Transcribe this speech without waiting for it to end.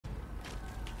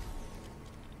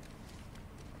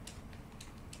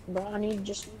Bro, I need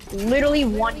just literally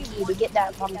one key to get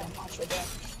that pumpkin launcher, bro.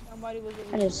 Somebody was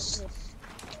That is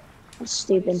that's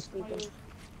stupid.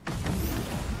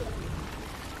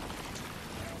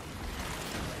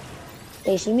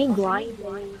 They see me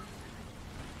grinding.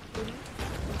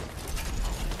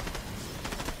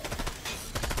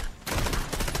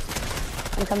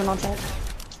 I'm coming on top.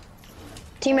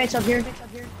 Teammates up here.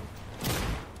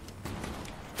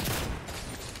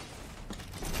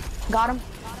 Got him.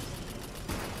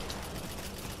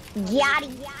 Got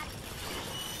him.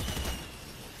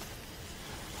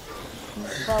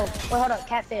 Bro, wait, hold up,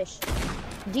 catfish.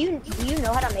 Do you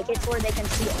know how to make it to where they can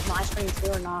see my screen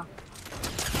too or not?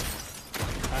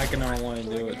 I can only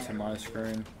do it to my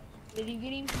screen. Did you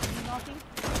get him? Did you knock him?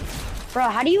 Bro,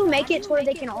 how do you make it to where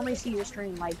they can only see your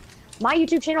screen? Like, my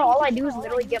YouTube channel, all I do is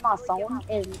literally get my phone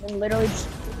and literally just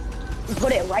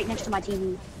put it right next to my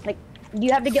TV. Like, do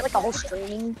you have to get like a whole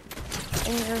streaming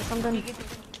thing or something?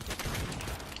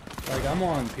 Like, I'm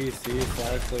on PC, so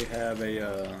I actually have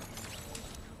a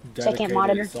Second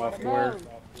monitor software.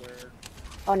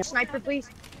 Oh no, sniper please.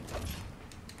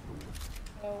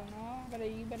 Oh no,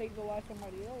 you better go ask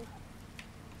somebody else.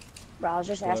 Bro, I was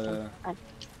just asking.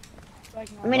 Like,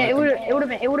 I mean, it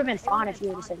would have been fine if you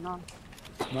would have said no.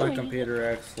 My computer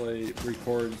actually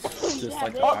records just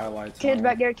like the highlights. Kids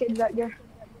back there, kids back there.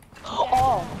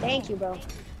 Oh, thank you, bro.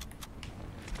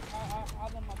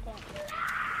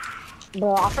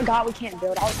 Bro, I forgot we can't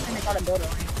build. I was trying to try to build a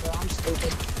ramp, bro. I'm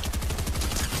stupid.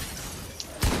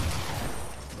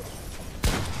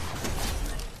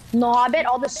 No, I bet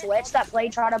all the sweats that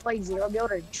try to play zero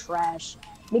build are trash.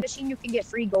 Because you can get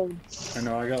free gold. I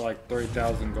know, I got like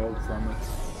 3,000 gold from it.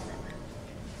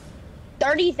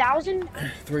 30,000?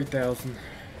 3,000.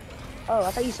 Oh,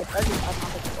 I thought you said 30,000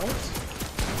 on the sweats.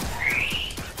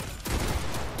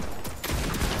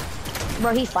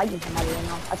 Bro, he's fighting somebody right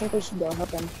now. I think we should go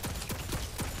help him.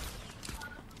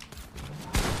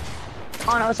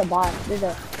 Oh no, it's a bot. There's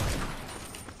a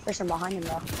person behind him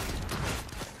though.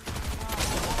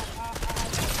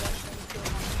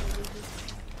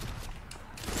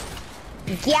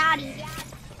 Got him!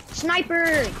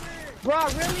 Sniper! Bro,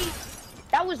 really?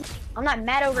 That was... I'm not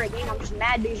mad over a game, I'm just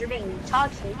mad because you're being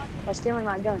toxic by stealing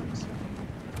my guns.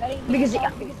 Because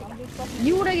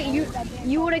you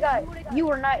would've got... You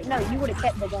were not... No, you would've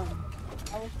kept the gun.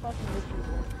 I was fucking with you.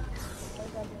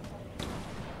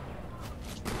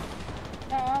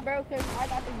 Nah, bro, cause I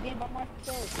got this game by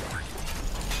myself.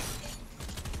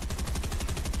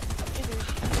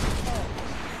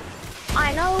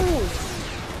 I know!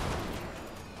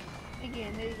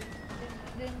 Again,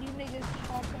 then you niggas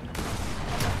talking.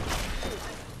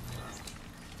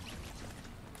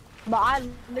 But I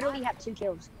literally have 2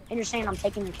 kills. And you're saying I'm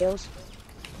taking the kills?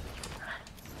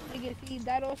 Nigga, see,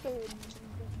 that also...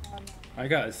 I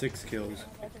got 6 kills.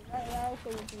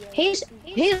 He's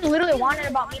literally whining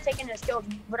about me taking his kills,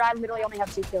 but I literally only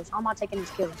have 2 kills. I'm not taking his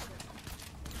kills.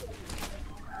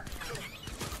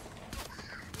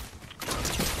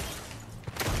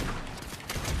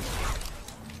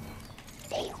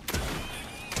 Damn.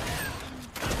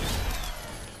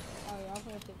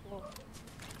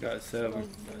 Got 7.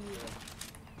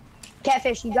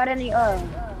 Catfish, you got any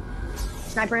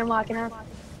sniper ammo I can have?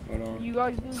 Hold on. You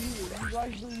guys do you. You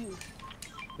guys do you.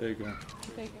 There you go.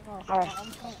 Take it off. Alright.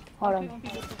 Hold on.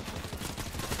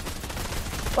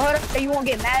 Well, so you won't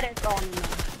get mad at me.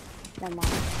 Never mind.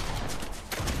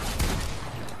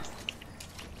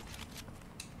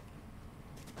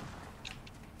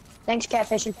 Thanks,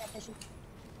 catfishing.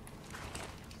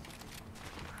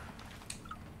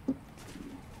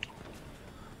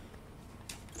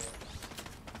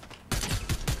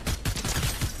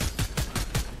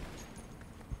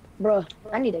 Bro,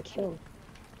 I need a kill.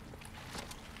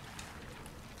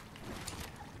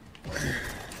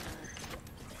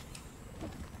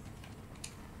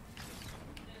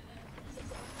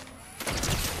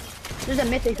 There's a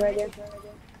mythic right there.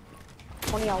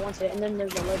 20 y'all wants it, and then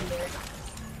there's a legendary.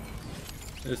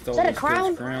 Is that a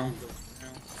crown?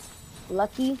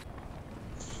 Lucky.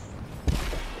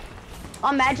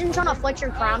 Imagine trying to flex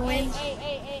your crown wings.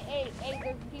 Hey,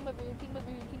 there's a team over here, team over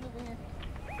here.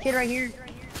 Kid right here.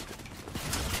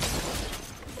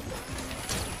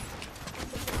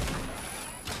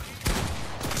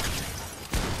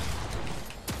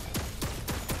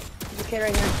 There's a kid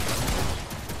right here.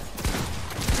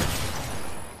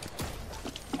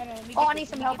 Oh, I need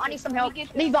some help.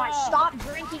 Levi, stop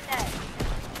drinking that.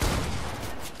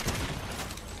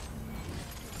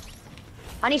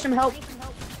 I need some help.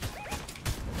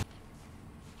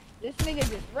 This nigga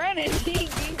just running.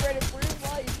 He's ready for his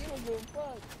life. He don't give a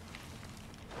fuck.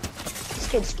 This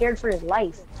kid's scared for his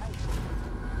life.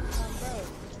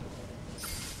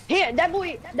 Here, that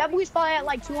boy's probably at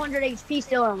like 200 HP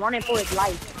still and running for his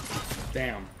life.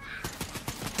 Damn.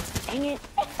 Dang it.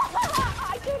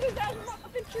 I killed his ass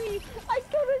off the tree. I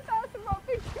killed his ass off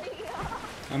the tree.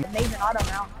 I'm Amazing auto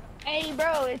now. Hey,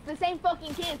 bro, it's the same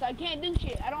fucking kid, so I can't do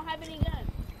shit. I don't have any guns.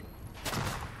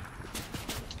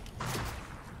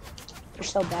 You're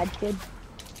so bad, kid.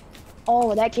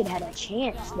 Oh, that kid had a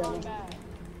chance, though. I'm bad.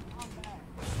 I'm bad.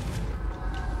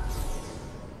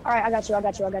 Alright, I got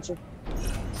you.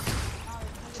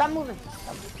 Stop moving.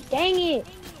 Dang it.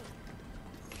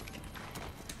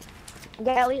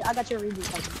 Okay, at least I got your reboot.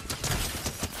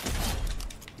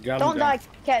 got him Don't down. die,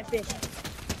 catfish.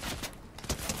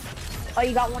 Oh,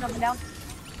 you got one of them down?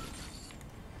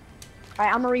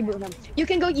 Alright, I'm gonna reboot him. You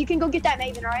can go get that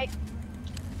Maven, alright?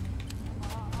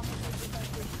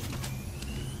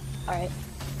 Alright.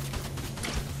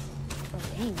 Oh,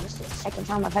 dang, this is the second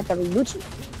time I've had to reboot you.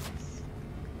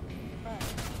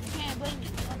 You can't blame me.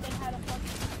 You don't think how to fucking...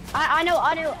 I know.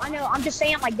 I'm just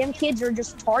saying, like, them kids are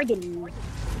just targeting you.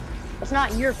 It's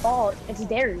not your fault, it's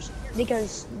theirs.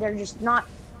 Because they're just not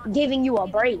giving you a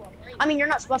break. I mean, you're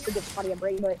not supposed to give somebody a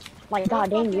break, but, like, god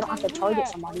dang, you don't have to target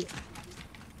somebody.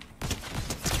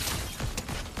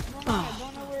 I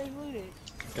don't know where he's looted.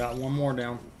 Got one more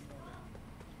down.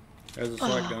 There's a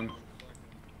select gun.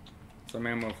 Some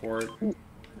ammo for it.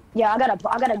 Yeah, I got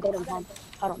a golden pump.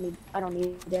 I don't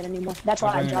need that anymore. That's why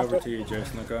I'll I bring it dropped over it. to you,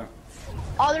 Jason. Okay.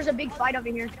 Oh, there's a big fight over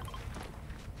here.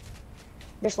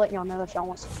 Just letting y'all know if y'all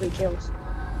want some free kills.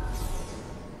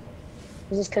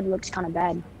 'Cause this kid looks kind of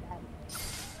bad.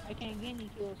 I can't get any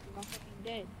kills because I'm fucking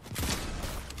dead.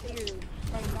 Here,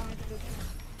 right behind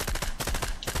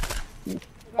you.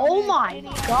 Oh my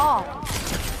god!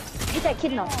 Hit that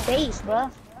kid in the face, bruh.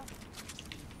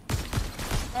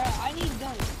 I need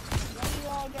guns. I need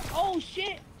all guns. Oh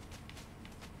shit!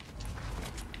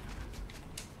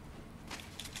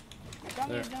 Got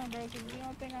me a gun, bro, because you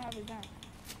don't think I have a gun.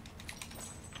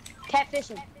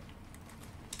 Catfishing.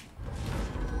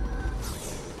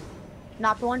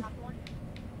 Knocked one.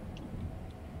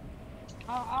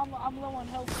 I'm low on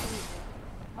health too.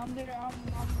 I'm there.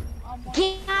 I'm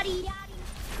Get out of here.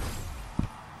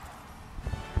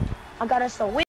 I got us a win.